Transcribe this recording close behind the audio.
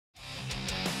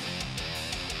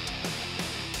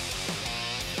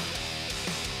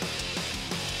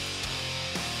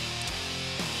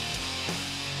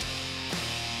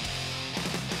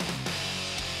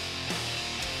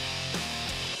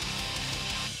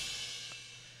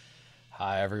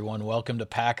Hi, everyone. Welcome to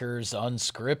Packers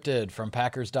Unscripted from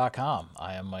Packers.com.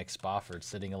 I am Mike Spofford,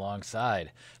 sitting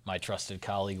alongside my trusted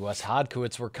colleague, Wes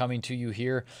Hodkiewicz. We're coming to you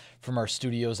here from our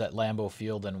studios at Lambeau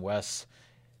Field. And Wes,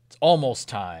 it's almost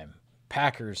time.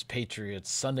 Packers,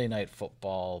 Patriots, Sunday Night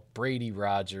Football, Brady,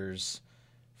 Rodgers,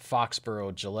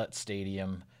 Foxborough, Gillette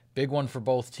Stadium. Big one for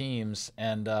both teams.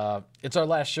 And it's our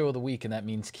last show of the week, and that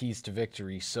means keys to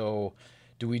victory. So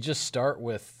do we just start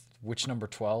with which number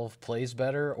 12 plays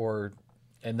better,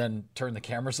 and then turn the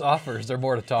cameras off, or is there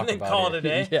more to talk and about? Call it a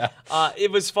day. Yeah.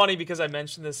 It was funny because I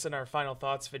mentioned this in our Final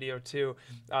Thoughts video too.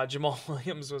 Jamal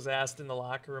Williams was asked in the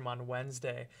locker room on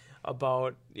Wednesday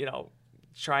about,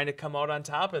 trying to come out on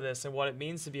top of this and what it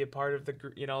means to be a part of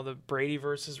the Brady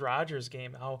versus Rodgers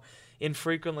game, how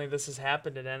infrequently this has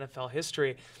happened in NFL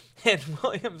history. And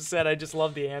Williams said, I just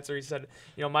love the answer. He said,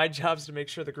 my job's to make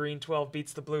sure the green 12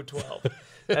 beats the blue 12.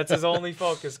 That's his only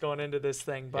focus going into this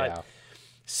thing. But yeah.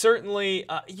 Certainly,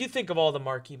 you think of all the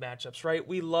marquee matchups, right?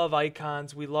 We love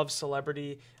icons. We love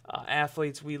celebrity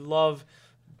athletes. We love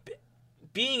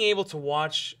being able to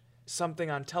watch something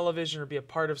on television or be a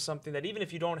part of something that even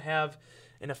if you don't have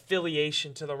an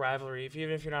affiliation to the rivalry, even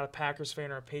if you're not a Packers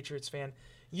fan or a Patriots fan,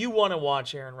 you want to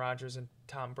watch Aaron Rodgers and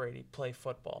Tom Brady play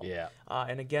football. Yeah.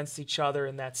 And against each other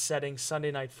in that setting,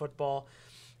 Sunday Night Football.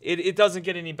 It doesn't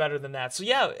get any better than that.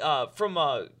 So, from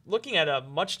looking at a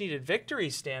much-needed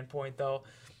victory standpoint, though,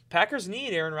 Packers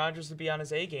need Aaron Rodgers to be on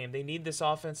his A game. They need this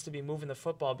offense to be moving the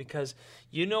football because,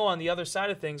 on the other side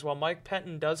of things, while Mike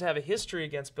Pettin does have a history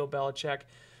against Bill Belichick,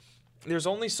 there's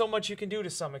only so much you can do to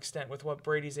some extent with what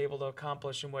Brady's able to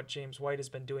accomplish and what James White has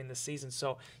been doing this season.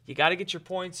 So you got to get your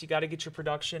points. You got to get your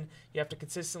production. You have to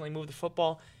consistently move the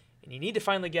football, and you need to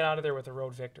finally get out of there with a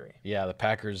road victory. Yeah, the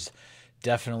Packers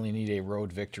definitely need a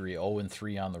road victory.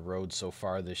 0-3 on the road so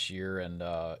far this year, and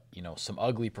some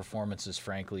ugly performances,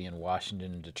 frankly, in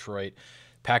Washington and Detroit.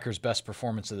 Packers' best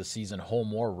performance of the season,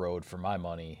 home or road for my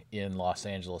money, in Los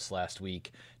Angeles last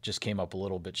week, just came up a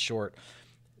little bit short.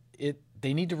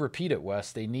 They need to repeat it,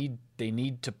 Wes. They need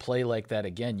to play like that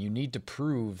again. You need to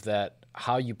prove that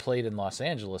how you played in Los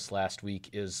Angeles last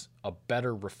week is a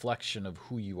better reflection of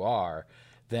who you are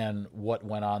than what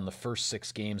went on the first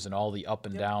 6 games and all the up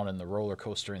and down and the roller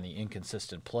coaster and the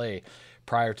inconsistent play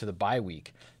prior to the bye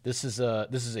week. This is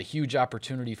a huge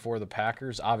opportunity for the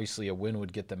Packers. Obviously, a win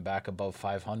would get them back above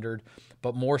 500,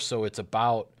 but more so it's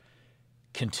about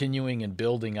continuing and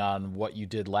building on what you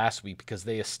did last week because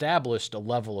they established a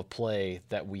level of play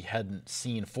that we hadn't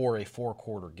seen for a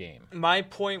 4-quarter game. My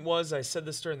point was, I said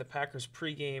this during the Packers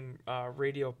pregame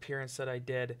radio appearance that I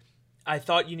did, I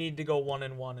thought you needed to go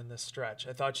 1-1 in this stretch.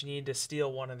 I thought you needed to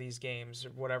steal one of these games, or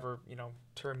whatever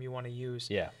term you want to use.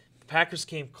 Yeah. The Packers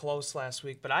came close last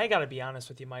week, but I got to be honest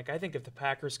with you, Mike. I think if the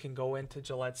Packers can go into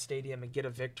Gillette Stadium and get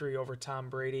a victory over Tom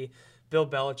Brady, Bill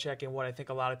Belichick, and what I think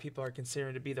a lot of people are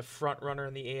considering to be the front runner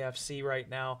in the AFC right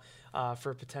now for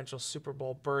a potential Super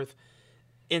Bowl berth,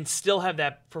 and still have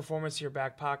that performance in your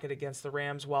back pocket against the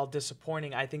Rams while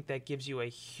disappointing, I think that gives you a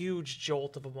huge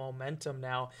jolt of a momentum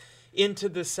now into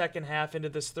the second half, into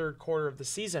this third quarter of the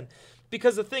season.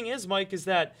 Because the thing is, Mike, is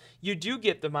that you do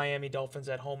get the Miami Dolphins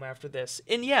at home after this.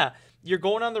 And yeah, you're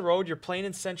going on the road, you're playing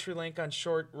in CenturyLink on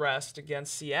short rest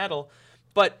against Seattle,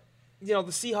 but the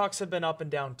Seahawks have been up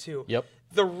and down too. Yep.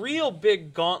 The real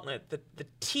big gauntlet, the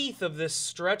teeth of this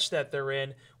stretch that they're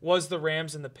in, was the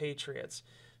Rams and the Patriots.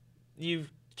 You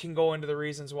can go into the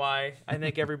reasons why. I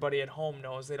think everybody at home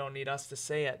knows. They don't need us to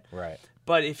say it. Right.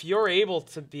 But if you're able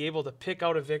to pick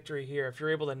out a victory here, if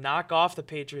you're able to knock off the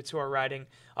Patriots who are riding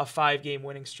a 5-game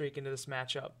winning streak into this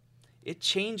matchup, it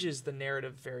changes the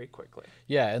narrative very quickly.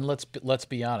 Yeah, and let's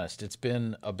be honest. It's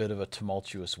been a bit of a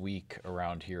tumultuous week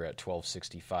around here at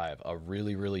 1265. A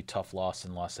really, really tough loss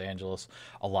in Los Angeles.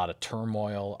 A lot of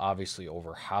turmoil, obviously,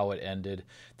 over how it ended.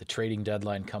 The trading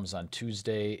deadline comes on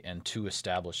Tuesday, and 2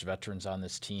 established veterans on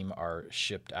this team are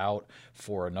shipped out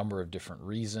for a number of different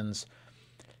reasons.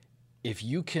 If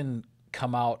you can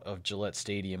come out of Gillette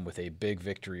Stadium with a big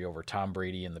victory over Tom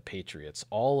Brady and the Patriots,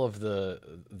 all of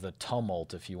the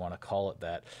tumult, if you want to call it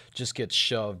that, just gets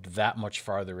shoved that much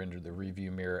farther into the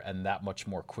rearview mirror and that much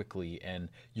more quickly, and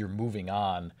you're moving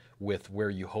on with where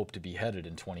you hope to be headed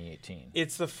in 2018.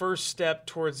 It's the first step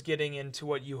towards getting into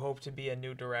what you hope to be a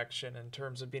new direction in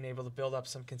terms of being able to build up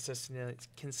some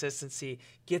consistency,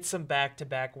 get some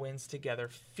back-to-back wins together,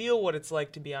 feel what it's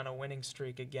like to be on a winning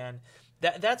streak again.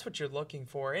 That's what you're looking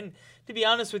for. And to be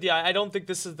honest with you, I don't think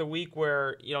this is the week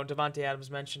where, Davante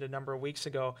Adams mentioned a number of weeks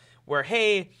ago where,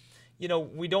 hey, we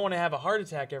don't want to have a heart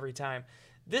attack every time.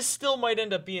 This still might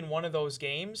end up being one of those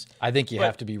games. I think you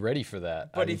have to be ready for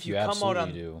that. But if you come out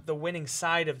on the winning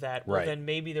side of that, well, right, then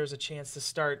maybe there's a chance to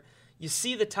start, you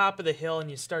see the top of the hill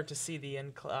and you start to see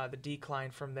the decline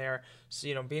from there.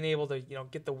 So, being able to,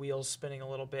 get the wheels spinning a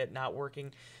little bit, not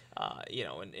working,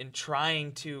 and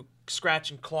trying to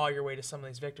scratch and claw your way to some of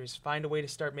these victories. Find a way to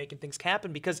start making things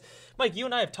happen because, Mike, you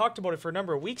and I have talked about it for a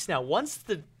number of weeks now. Once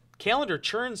the calendar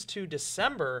churns to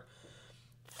December,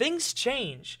 things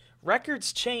change.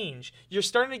 Records change. You're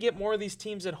starting to get more of these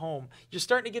teams at home. You're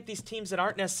starting to get these teams that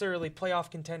aren't necessarily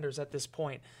playoff contenders at this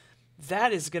point.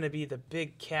 That is going to be the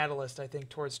big catalyst, I think,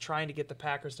 towards trying to get the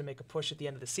Packers to make a push at the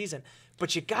end of the season.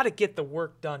 But you got to get the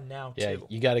work done now, too. Yeah,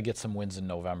 you got to get some wins in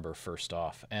November, first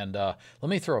off. And let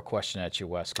me throw a question at you,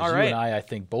 Wes, because right. You and I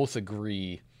think, both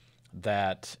agree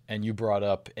that, and you brought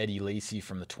up Eddie Lacy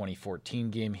from the 2014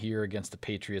 game here against the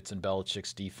Patriots and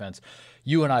Belichick's defense.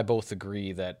 You and I both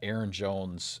agree that Aaron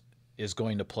Jones is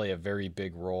going to play a very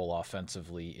big role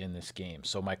offensively in this game.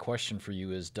 So my question for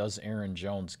you is, does Aaron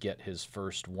Jones get his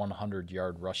first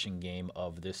 100-yard rushing game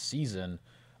of this season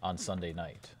on Sunday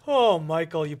night? Oh,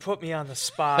 Michael, you put me on the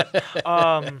spot.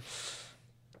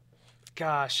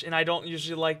 Gosh, and I don't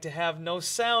usually like to have no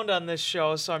sound on this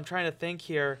show, so I'm trying to think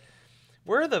here.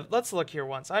 Let's look here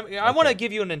once. I want to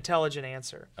give you an intelligent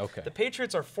answer. Okay. The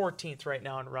Patriots are 14th right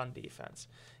now in run defense,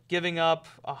 giving up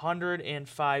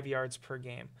 105 yards per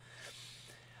game.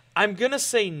 I'm going to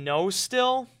say no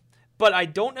still, but I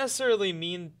don't necessarily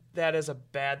mean that as a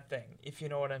bad thing, if you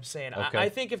know what I'm saying. Okay. I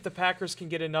think if the Packers can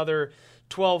get another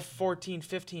 12, 14,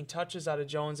 15 touches out of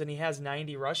Jones and he has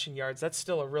 90 rushing yards, that's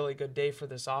still a really good day for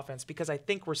this offense because I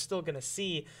think we're still going to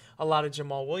see a lot of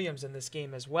Jamal Williams in this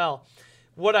game as well.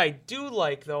 What I do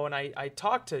like, though, and I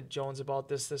talked to Jones about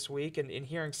this week and in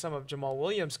hearing some of Jamal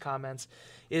Williams' comments,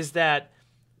 is that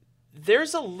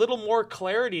there's a little more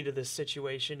clarity to this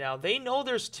situation now. They know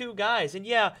there's two guys. And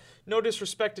yeah, no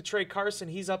disrespect to Trey Carson,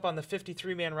 he's up on the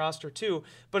 53-man roster too.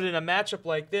 But in a matchup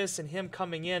like this and him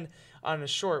coming in on a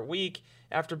short week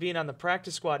after being on the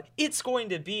practice squad, it's going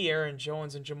to be Aaron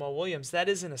Jones and Jamal Williams. That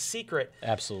isn't a secret.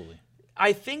 Absolutely.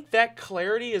 I think that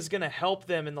clarity is going to help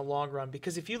them in the long run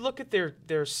because if you look at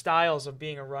their styles of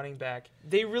being a running back,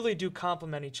 they really do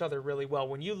complement each other really well.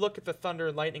 When you look at the Thunder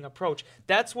and Lightning approach,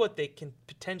 that's what they can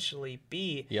potentially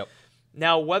be. Yep.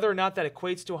 Now, whether or not that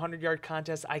equates to a 100-yard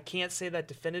contest, I can't say that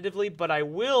definitively, but I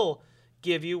will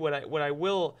give you what I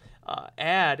will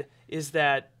add is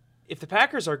that if the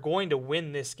Packers are going to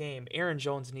win this game, Aaron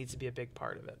Jones needs to be a big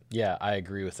part of it. Yeah, I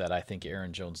agree with that. I think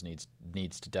Aaron Jones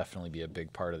needs to definitely be a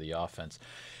big part of the offense.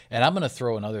 And I'm going to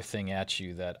throw another thing at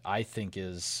you that I think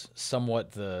is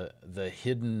somewhat the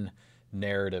hidden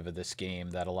narrative of this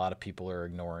game that a lot of people are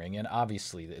ignoring. And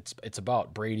obviously, it's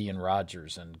about Brady and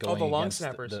Rodgers and going against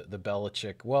the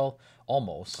Belichick. Well,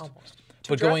 almost.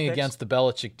 But going against the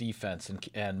Belichick defense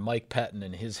and Mike Pettin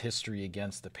and his history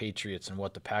against the Patriots and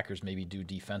what the Packers maybe do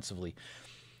defensively,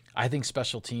 I think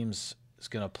special teams is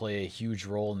going to play a huge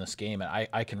role in this game. And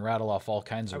I can rattle off all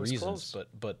kinds of reasons. Close.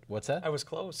 But what's that? I was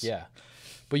close. Yeah.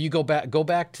 But you go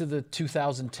back to the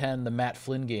 2010, the Matt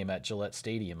Flynn game at Gillette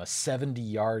Stadium, a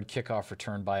 70-yard kickoff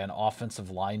return by an offensive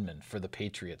lineman for the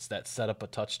Patriots that set up a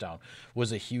touchdown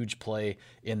was a huge play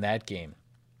in that game.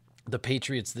 The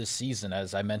Patriots this season,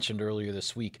 as I mentioned earlier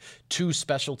this week, 2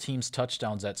 special teams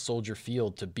touchdowns at Soldier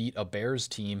Field to beat a Bears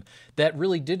team that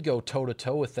really did go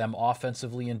toe-to-toe with them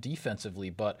offensively and defensively,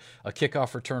 but a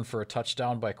kickoff return for a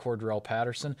touchdown by Cordarrelle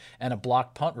Patterson and a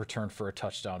blocked punt return for a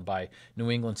touchdown by New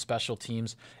England special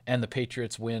teams, and the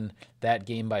Patriots win that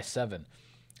game by 7.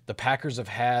 The Packers have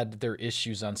had their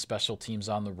issues on special teams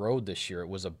on the road this year. It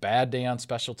was a bad day on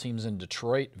special teams in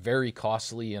Detroit, very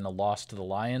costly in a loss to the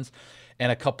Lions,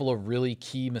 and a couple of really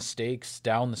key mistakes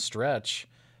down the stretch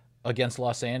against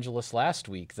Los Angeles last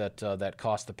week that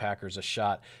cost the Packers a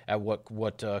shot at what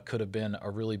could have been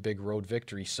a really big road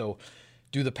victory. So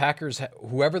do the Packers,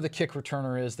 whoever the kick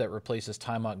returner is that replaces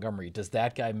Ty Montgomery, does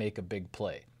that guy make a big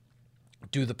play?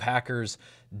 Do the Packers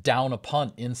down a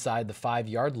punt inside the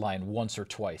 5-yard line once or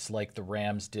twice like the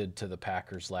Rams did to the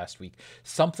Packers last week?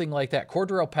 Something like that.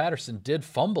 Cordarrelle Patterson did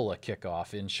fumble a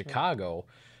kickoff in Chicago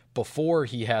before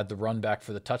he had the run back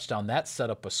for the touchdown. That set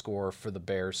up a score for the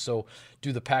Bears. So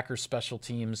do the Packers special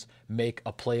teams make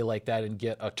a play like that and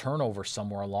get a turnover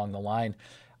somewhere along the line?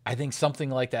 I think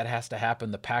something like that has to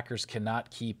happen. The Packers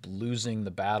cannot keep losing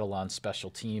the battle on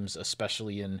special teams,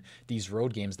 especially in these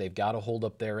road games. They've got to hold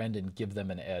up their end and give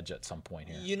them an edge at some point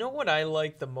here. You know what I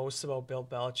like the most about Bill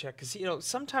Belichick? Because,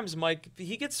 sometimes, Mike,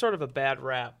 he gets sort of a bad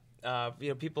rap.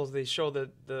 People, they show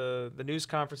the news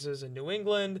conferences in New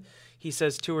England. He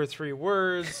says 2 or 3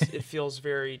 words. It feels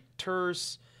very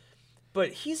terse. But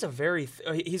he's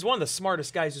he's one of the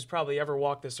smartest guys who's probably ever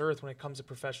walked this earth when it comes to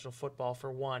professional football,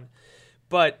 for one.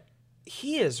 But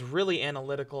he is really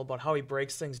analytical about how he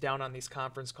breaks things down on these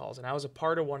conference calls, and I was a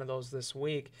part of one of those this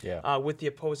week with the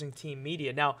opposing team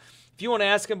media. Now, if you want to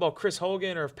ask him about Chris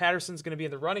Hogan or if Patterson's going to be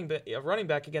in the running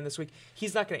back again this week,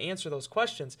 he's not going to answer those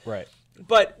questions. Right.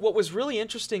 But what was really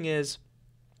interesting is,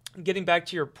 getting back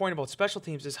to your point about special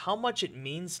teams, is how much it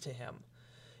means to him.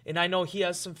 And I know he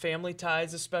has some family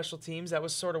ties to special teams. That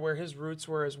was sort of where his roots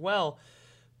were as well.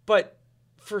 But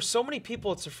for so many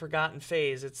people, it's a forgotten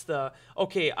phase. It's the,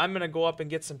 okay, I'm going to go up and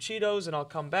get some Cheetos and I'll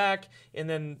come back and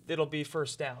then it'll be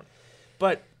first down.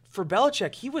 But for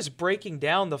Belichick, he was breaking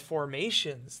down the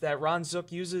formations that Ron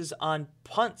Zook uses on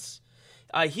punts.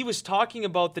 He was talking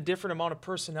about the different amount of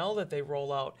personnel that they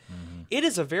roll out. Mm-hmm. It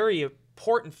is a very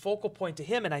important focal point to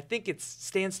him, and I think it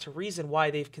stands to reason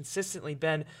why they've consistently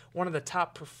been one of the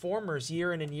top performers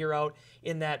year in and year out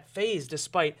in that phase,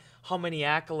 despite how many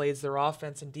accolades their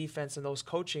offense and defense and those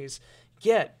coaches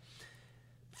get.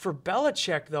 For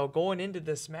Belichick, though, going into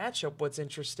this matchup, what's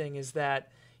interesting is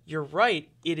that you're right.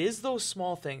 It is those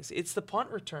small things. It's the punt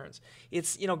returns.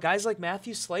 It's, guys like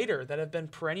Matthew Slater that have been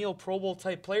perennial Pro Bowl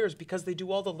type players because they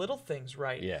do all the little things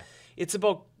right. Yeah. It's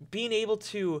about being able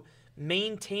to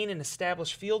maintain and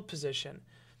establish field position.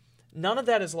 None of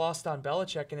that is lost on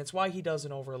Belichick, and it's why he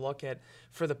doesn't overlook it.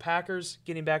 For the Packers,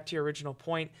 getting back to your original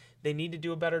point, they need to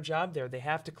do a better job there. They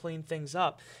have to clean things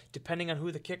up, depending on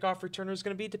who the kickoff returner is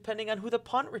going to be, depending on who the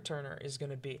punt returner is going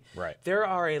to be. Right. There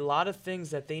are a lot of things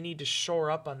that they need to shore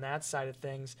up on that side of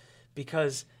things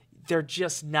because they're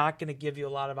just not going to give you a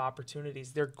lot of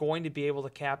opportunities. They're going to be able to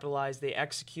capitalize. They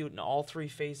execute in all three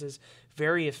phases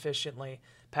very efficiently.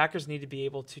 Packers need to be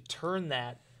able to turn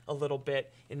that a little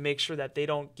bit and make sure that they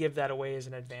don't give that away as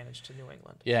an advantage to New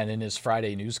England. Yeah, and in his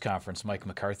Friday news conference, Mike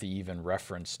McCarthy even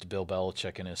referenced Bill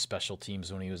Belichick and his special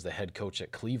teams when he was the head coach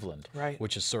at Cleveland, right,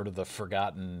 which is sort of the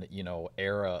forgotten,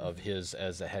 era of his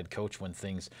as a head coach when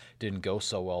things didn't go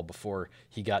so well before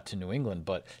he got to New England.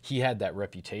 But he had that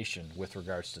reputation with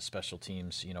regards to special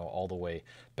teams, all the way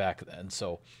back then.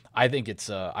 So I think it's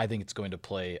going to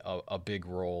play a big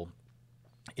role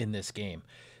in this game.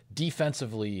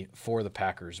 Defensively for the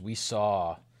Packers, we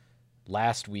saw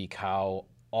last week how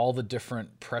all the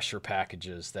different pressure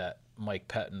packages that Mike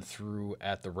Pettin threw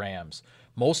at the Rams,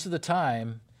 most of the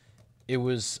time it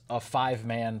was a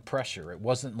 5-man pressure. It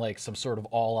wasn't like some sort of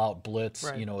all-out blitz,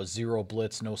 right, a zero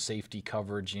blitz, no safety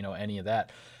coverage, any of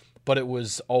that. But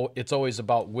it's always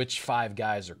about which 5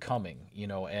 guys are coming,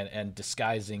 and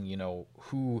disguising,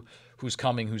 who's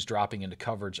coming, who's dropping into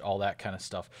coverage, all that kind of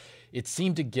stuff. It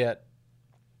seemed to get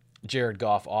Jared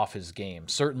Goff off his game.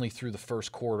 Certainly through the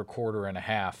first quarter and a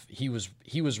half, he was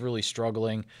really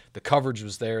struggling. The coverage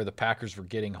was there. The Packers were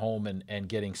getting home and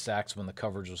getting sacks when the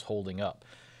coverage was holding up.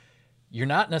 You're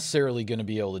not necessarily going to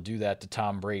be able to do that to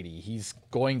Tom Brady. He's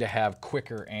going to have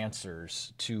quicker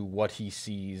answers to what he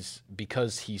sees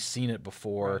because he's seen it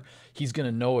before. Right. He's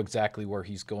going to know exactly where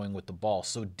he's going with the ball.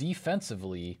 So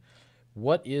defensively,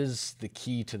 what is the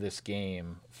key to this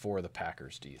game for the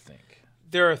Packers, do you think?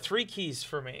 There are 3 keys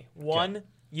for me. One,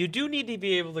 you do need to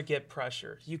be able to get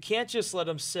pressure. You can't just let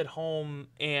them sit home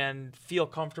and feel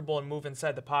comfortable and move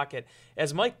inside the pocket.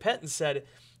 As Mike Pettin said,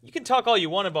 you can talk all you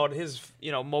want about his,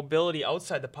 mobility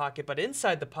outside the pocket, but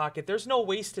inside the pocket, there's no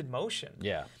wasted motion.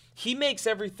 Yeah. He makes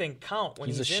everything count when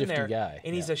he's in there. Guy.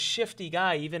 And he's a shifty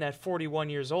guy, even at 41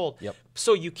 years old. Yep.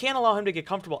 So you can't allow him to get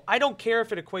comfortable. I don't care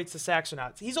if it equates to sacks or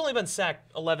not. He's only been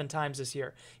sacked 11 times this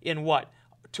year in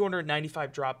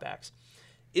 295 dropbacks.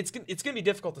 It's going to be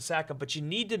difficult to sack him, but you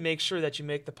need to make sure that you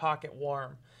make the pocket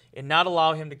warm and not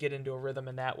allow him to get into a rhythm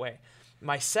in that way.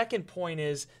 My second point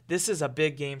is this is a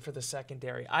big game for the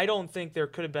secondary. I don't think there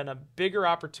could have been a bigger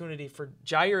opportunity for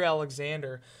Jair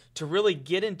Alexander to really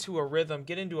get into a rhythm,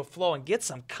 get into a flow, and get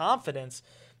some confidence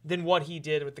than what he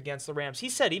did against the Rams. He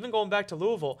said, even going back to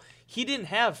Louisville, he didn't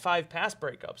have 5 pass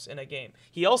breakups in a game.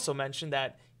 He also mentioned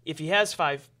that if he has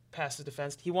 5 passes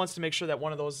defense, he wants to make sure that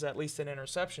one of those is at least an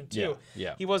interception too.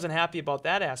 Yeah. He wasn't happy about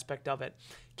that aspect of it.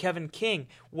 Kevin King,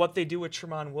 what they do with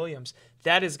Tramon Williams,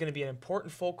 that is going to be an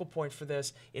important focal point for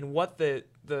this in what the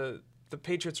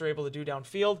Patriots are able to do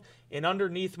downfield. And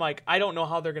underneath, Mike, I don't know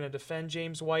how they're going to defend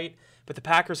James White, but the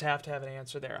Packers have to have an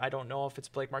answer there. I don't know if it's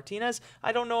Blake Martinez.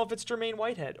 I don't know if it's Jermaine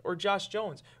Whitehead or Josh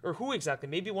Jones or who exactly.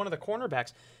 Maybe one of the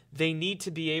cornerbacks. They need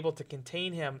to be able to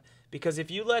contain him because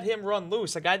if you let him run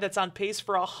loose, a guy that's on pace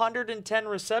for 110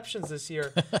 receptions this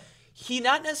year, he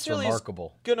not necessarily is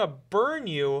going to burn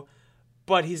you,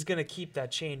 but he's going to keep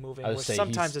that chain moving, which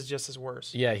sometimes is just as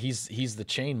worse. Yeah, he's the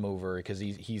chain mover because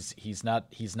he's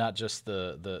not just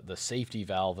the safety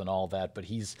valve and all that, but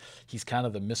he's kind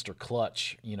of the Mr.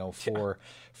 Clutch,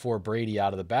 for Brady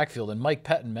out of the backfield. And Mike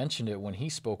Pettin mentioned it when he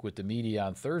spoke with the media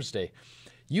on Thursday.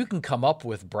 You can come up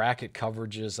with bracket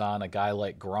coverages on a guy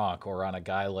like Gronk or on a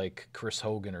guy like Chris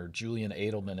Hogan or Julian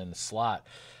Edelman in the slot.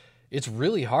 It's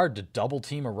really hard to double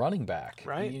team a running back.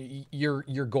 Right. You're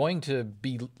going to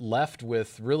be left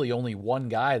with really only one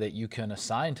guy that you can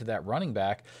assign to that running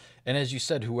back. And as you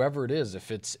said, whoever it is,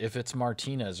 if it's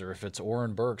Martinez or if it's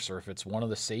Oren Burks or if it's one of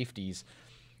the safeties,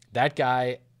 that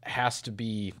guy has to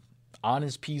be on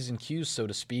his P's and Q's, so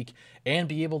to speak, and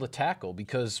be able to tackle,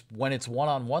 because when it's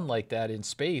one-on-one like that in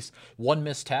space, one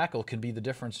missed tackle can be the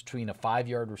difference between a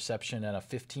 5-yard reception and a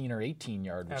 15 or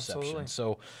 18-yard reception.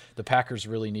 So the Packers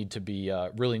really need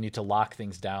to lock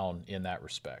things down in that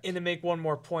respect. And to make one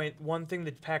more point, one thing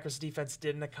the Packers defense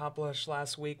didn't accomplish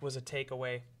last week was a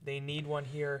takeaway. They need one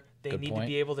here. They need to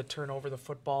be able to turn over the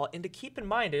football. And to keep in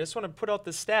mind, I just want to put out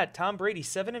the stat, Tom Brady,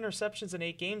 7 interceptions in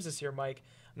 8 games this year, Mike.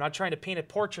 I'm not trying to paint a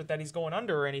portrait that he's going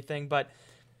under or anything, but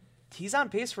he's on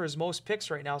pace for his most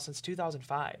picks right now since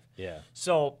 2005. Yeah.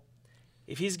 So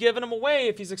if he's giving them away,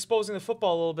 if he's exposing the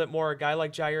football a little bit more, a guy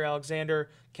like Jair Alexander,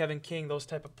 Kevin King, those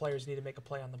type of players need to make a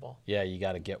play on the ball. Yeah, you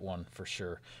got to get one for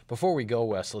sure. Before we go,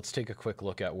 Wes, let's take a quick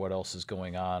look at what else is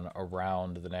going on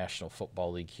around the National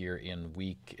Football League here in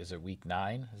week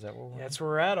 9? Is that what we're That's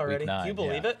where we're at already. Week 9, Can you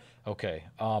believe it? Okay.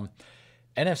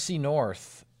 NFC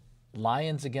North,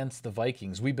 Lions against the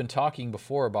Vikings. We've been talking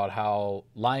before about how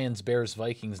Lions, Bears,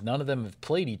 Vikings, none of them have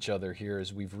played each other here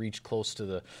as we've reached close to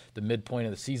the midpoint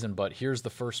of the season, but here's the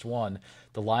first one.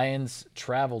 The Lions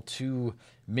travel to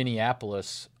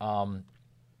Minneapolis, or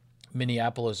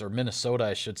Minnesota,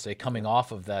 I should say, coming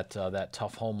off of that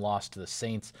tough home loss to the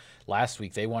Saints last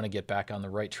week. They want to get back on the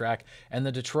right track. And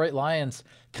the Detroit Lions,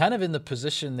 kind of in the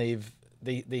position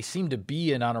they seem to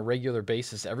be in on a regular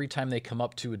basis every time they come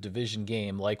up to a division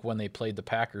game, like when they played the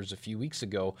Packers a few weeks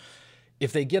ago.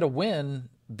 If they get a win,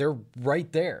 they're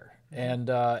right there. And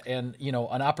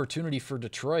an opportunity for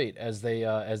Detroit as they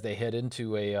head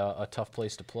into a tough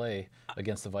place to play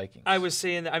against the Vikings. I was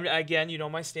saying that, again,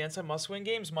 my stance on must-win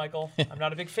games, Michael. I'm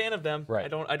not a big fan of them.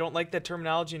 Right. I don't like that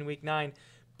terminology in Week 9.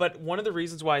 But one of the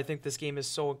reasons why I think this game is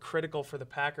so critical for the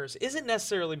Packers isn't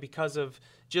necessarily because of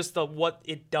just what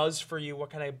it does for you,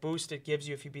 what kind of boost it gives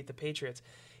you if you beat the Patriots.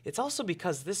 It's also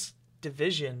because this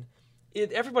division,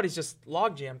 everybody's just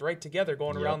log-jammed right together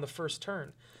going around the first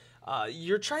turn.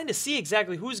 You're trying to see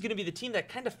exactly who's going to be the team that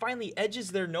kind of finally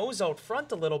edges their nose out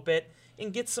front a little bit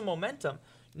and gets some momentum.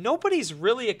 Nobody's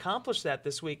really accomplished that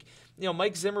this week.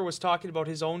 Mike Zimmer was talking about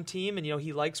his own team, and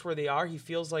he likes where they are. He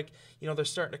feels like they're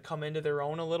starting to come into their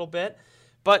own a little bit.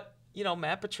 But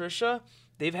Matt Patricia,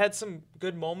 they've had some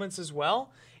good moments as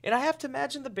well. And I have to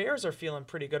imagine the Bears are feeling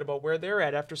pretty good about where they're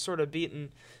at after sort of being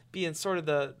sort of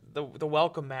the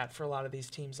welcome mat for a lot of these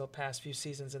teams the past few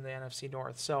seasons in the NFC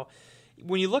North. So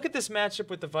when you look at this matchup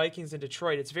with the Vikings and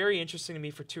Detroit, it's very interesting to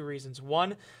me for 2 reasons.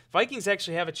 One, Vikings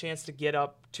actually have a chance to get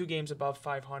up 2 games above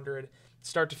 500,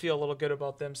 start to feel a little good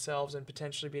about themselves, and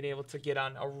potentially being able to get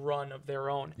on a run of their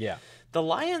own. Yeah. The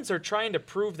Lions are trying to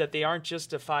prove that they aren't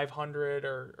just a 500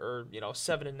 or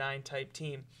 7-9 type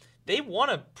team. They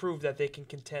want to prove that they can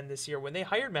contend this year. When they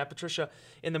hired Matt Patricia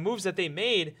and the moves that they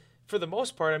made, for the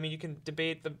most part, you can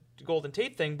debate the Golden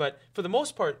Tate thing, but for the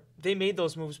most part, they made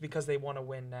those moves because they want to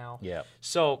win now. Yeah.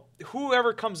 So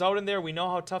whoever comes out in there, we know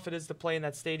how tough it is to play in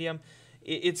that stadium.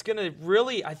 It's going to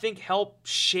really, I think, help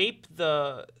shape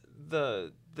the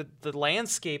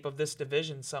landscape of this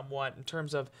division somewhat in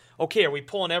terms of, okay, are we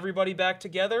pulling everybody back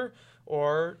together,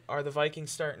 or are the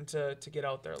Vikings starting to get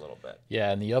out there a little bit?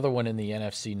 Yeah, and the other one in the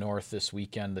NFC North this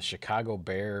weekend, the Chicago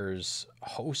Bears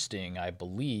hosting, I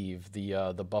believe,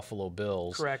 the Buffalo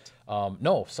Bills. Correct.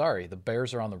 No, sorry, the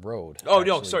Bears are on the road. Oh,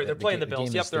 actually. no, sorry, they're playing the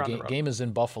Bills. Yep, they're on the road. The game is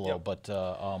in Buffalo,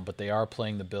 Yep. but they are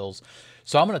playing the Bills.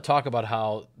 So I'm going to talk about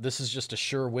how this is just a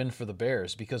sure win for the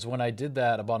Bears, because when I did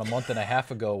that about a month and a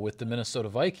half ago with the Minnesota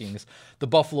Vikings, the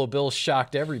Buffalo Bills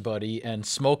shocked everybody and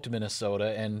smoked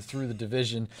Minnesota and threw the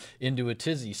division into a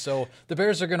tizzy. So the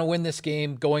Bears are going to win this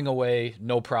game going away,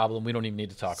 no problem. We don't even need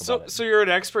to talk about it. So you're an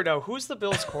expert now. Who's the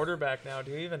Bills quarterback now?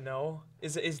 Do you even know?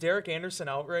 Is Derek Anderson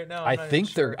out right now? I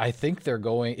think they're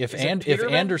going if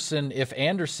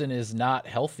Anderson is not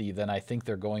healthy, then I think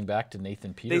they're going back to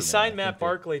Nathan Peterman. They signed Matt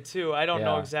Barkley too. I don't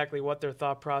know exactly what their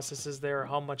thought process is there, or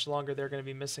how much longer they're going to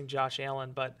be missing Josh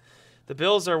Allen, but the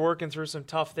Bills are working through some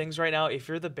tough things right now. If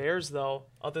you're the Bears, though,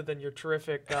 other than your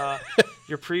terrific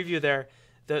your preview there,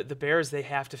 the Bears, they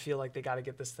have to feel like they got to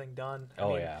get this thing done. I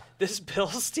mean, yeah. This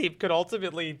Bills team could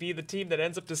ultimately be the team that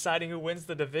ends up deciding who wins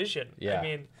the division. Yeah, I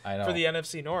mean, I know. for the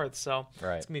NFC North. So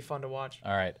Right. it's going to be fun to watch.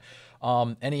 All right.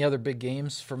 Any other big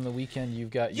games from the weekend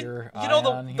you've got your eye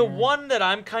on here? The one that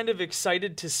I'm kind of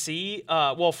excited to see,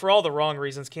 well, for all the wrong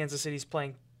reasons, Kansas City's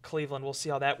playing Cleveland. We'll see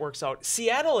how that works out.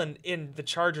 Seattle and in the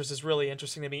Chargers is really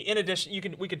interesting to me. In addition,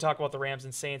 we could talk about the Rams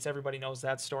and Saints. Everybody knows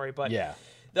that story, but yeah.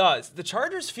 The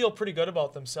Chargers feel pretty good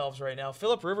about themselves right now.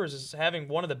 Phillip Rivers is having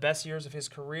one of the best years of his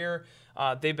career.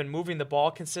 They've been moving the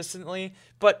ball consistently,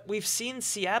 but we've seen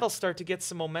Seattle start to get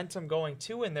some momentum going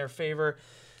too in their favor.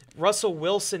 Russell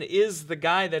Wilson is the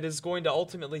guy that is going to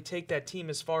ultimately take that team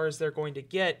as far as they're going to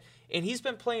get, and he's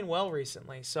been playing well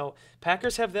recently. So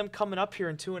Packers have them coming up here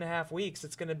in 2.5 weeks.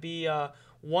 It's going to be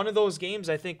one of those games,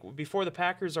 I think, before the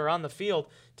Packers are on the field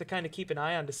to kind of keep an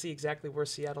eye on to see exactly where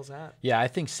Seattle's at. Yeah, I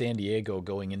think San Diego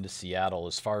going into Seattle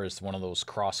as far as one of those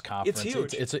cross conference. It's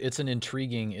huge. It's an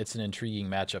intriguing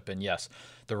matchup, and yes,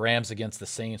 the Rams against the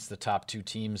Saints, the top two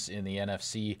teams in the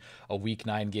NFC, a Week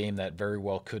 9 game that very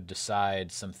well could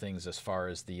decide some things as far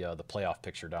as the playoff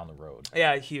picture down the road.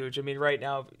 Yeah, huge. I mean, right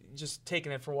now, just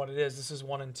taking it for what it is, this is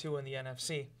 1 and 2 in the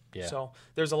NFC. Yeah. So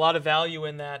there's a lot of value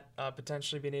in that,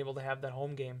 potentially being able to have that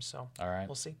home game. So all right,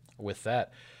 we'll see. With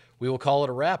that, we will call it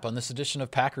a wrap on this edition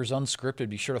of Packers Unscripted.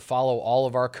 Be sure to follow all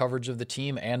of our coverage of the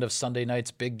team and of Sunday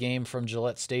night's big game from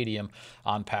Gillette Stadium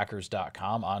on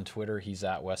Packers.com. On Twitter, he's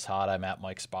at Wes Hott. I'm at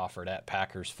Mike Spofford at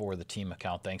Packers for the team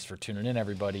account. Thanks for tuning in,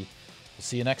 everybody. We'll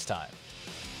see you next time.